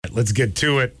right, let's get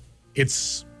to it.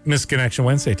 It's Misconnection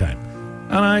Wednesday time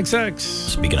on IXX.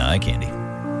 Speaking of eye candy,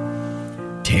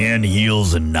 tan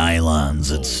heels and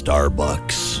nylons at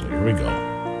Starbucks. Here we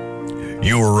go.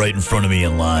 You were right in front of me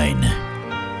in line.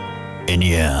 And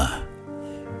yeah,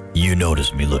 you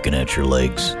noticed me looking at your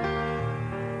legs.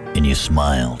 And you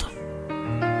smiled.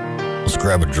 Let's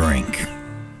grab a drink.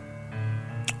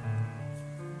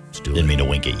 Didn't mean to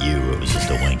wink at you. It was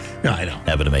just a wink. No, I know.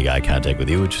 Happened to make eye contact with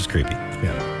you, which is creepy.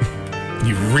 Yeah.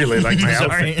 You really like my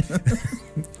outfit.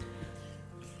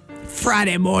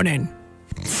 Friday morning.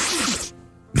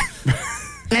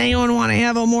 Anyone want to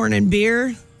have a morning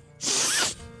beer?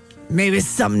 Maybe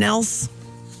something else?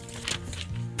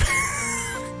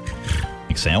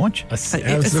 Like sandwich? That's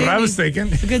what I was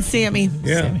thinking. A good Sammy.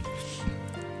 Yeah. Sammy.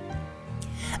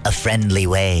 A friendly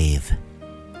wave.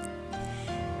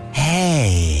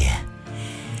 Hey,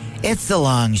 it's a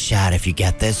long shot if you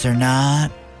get this or not.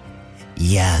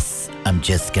 Yes, I'm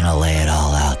just gonna lay it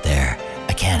all out there.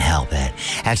 I can't help it.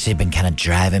 Actually, been kind of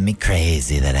driving me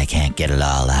crazy that I can't get it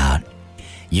all out.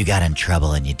 You got in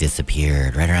trouble and you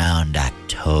disappeared right around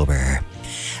October.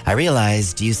 I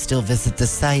realized you still visit the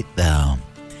site, though.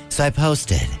 So I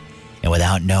posted, and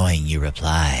without knowing, you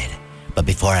replied. But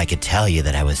before I could tell you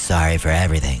that I was sorry for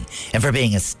everything and for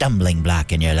being a stumbling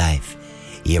block in your life,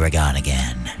 you were gone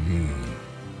again.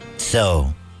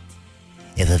 So,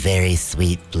 if a very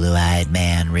sweet blue-eyed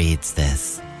man reads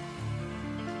this,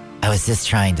 I was just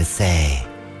trying to say,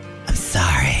 I'm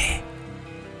sorry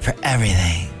for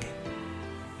everything.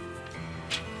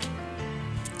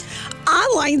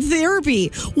 Online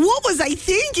therapy. What was I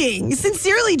thinking?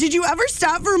 Sincerely, did you ever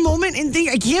stop for a moment and think,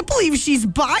 I can't believe she's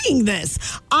buying this?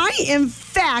 I am, in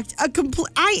fact, a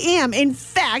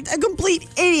complete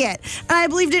idiot. And I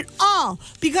believed it all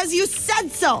because you said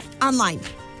so online.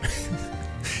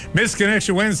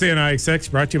 Misconnection Wednesday on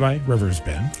IXX, brought to you by Rivers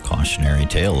Bend. Cautionary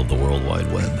tale of the World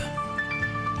Wide Web.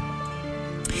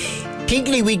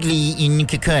 Piggly Wiggly in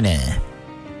Kakuna.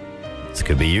 This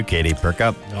could be you, Katie. Perk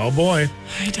up. Oh, boy.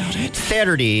 I doubt it.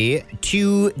 Saturday,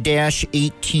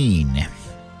 2-18.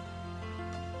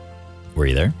 Were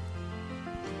you there?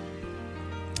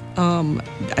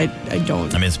 I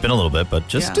don't. I mean, it's been a little bit, but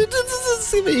just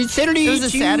Saturday. It was a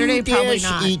Saturday, probably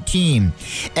not. 18.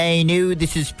 I know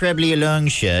this is probably a long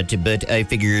shot, but I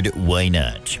figured why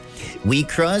not? We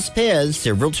crossed paths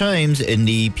several times in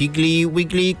the Piggly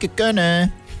Wiggly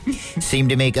Kakuna. Seem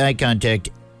to make eye contact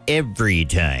every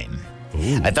time.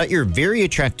 Ooh. I thought you're very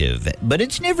attractive, but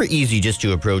it's never easy just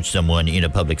to approach someone in a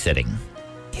public setting.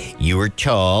 You were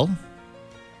tall.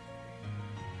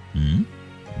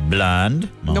 Blonde.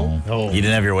 Nope. Oh. You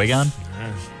didn't have your wig on?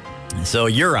 So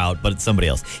you're out, but it's somebody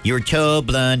else. You're tall,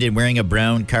 blonde, and wearing a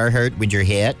brown Carhartt winter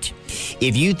hat.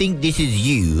 If you think this is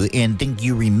you and think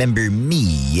you remember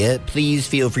me, please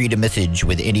feel free to message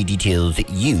with any details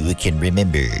you can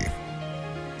remember.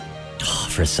 Oh,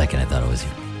 for a second, I thought it was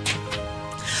you.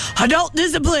 Adult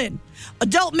discipline.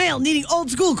 Adult male needing old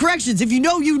school corrections. If you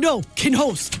know, can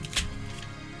host.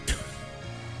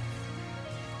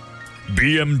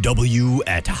 BMW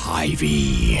at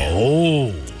Hy-Vee.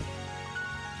 Oh.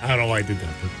 I don't know why I did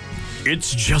that. But...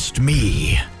 It's just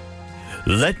me.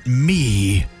 Let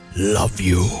me love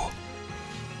you.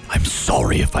 I'm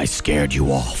sorry if I scared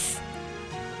you off.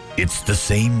 It's the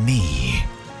same me.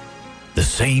 The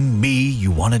same me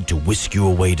you wanted to whisk you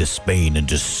away to Spain and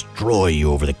destroy you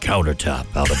over the countertop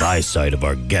out of eyesight of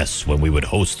our guests when we would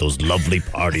host those lovely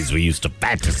parties we used to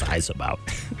fantasize about.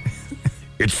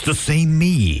 It's the same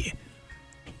me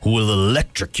who will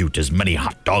electrocute as many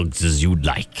hot dogs as you'd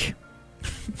like.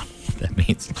 That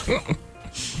means...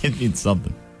 it means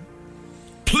something.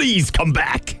 Please come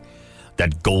back.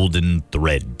 That golden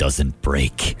thread doesn't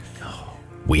break.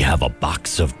 We have a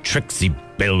box of Trixie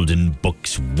Belden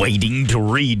books waiting to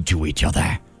read to each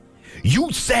other.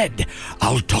 You said,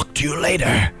 I'll talk to you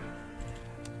later.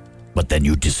 But then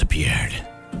you disappeared.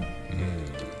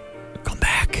 Come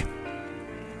back.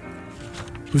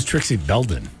 Who's Trixie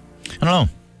Belden? I don't know.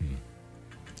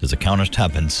 There's a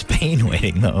countertop in Spain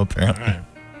waiting, though, apparently,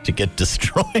 to get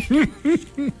destroyed.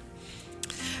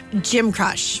 Gym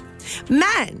crush.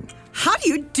 Men, how do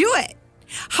you do it?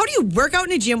 How do you work out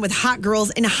in a gym with hot girls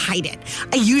and hide it?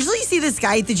 I usually see this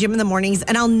guy at the gym in the mornings,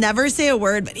 and I'll never say a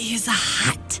word, but he is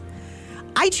hot.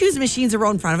 I choose machines that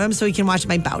roll in front of him so he can watch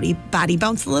my body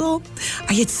bounce a little.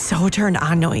 I get so turned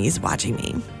on knowing he's watching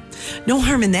me. No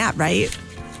harm in that, right?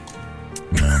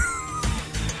 No.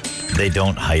 They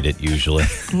don't hide it usually.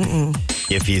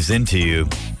 If he's into you,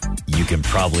 you can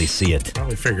probably see it.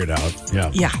 Probably figured out.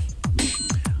 Yeah. Yeah.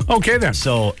 Okay then.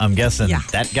 So I'm guessing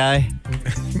that guy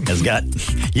has got.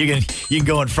 You can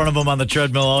go in front of him on the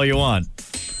treadmill all you want.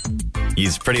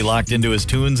 He's pretty locked into his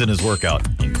tunes and his workout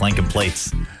and clanking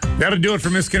plates. That'll do it for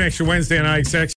Misconnection Wednesday on IXX.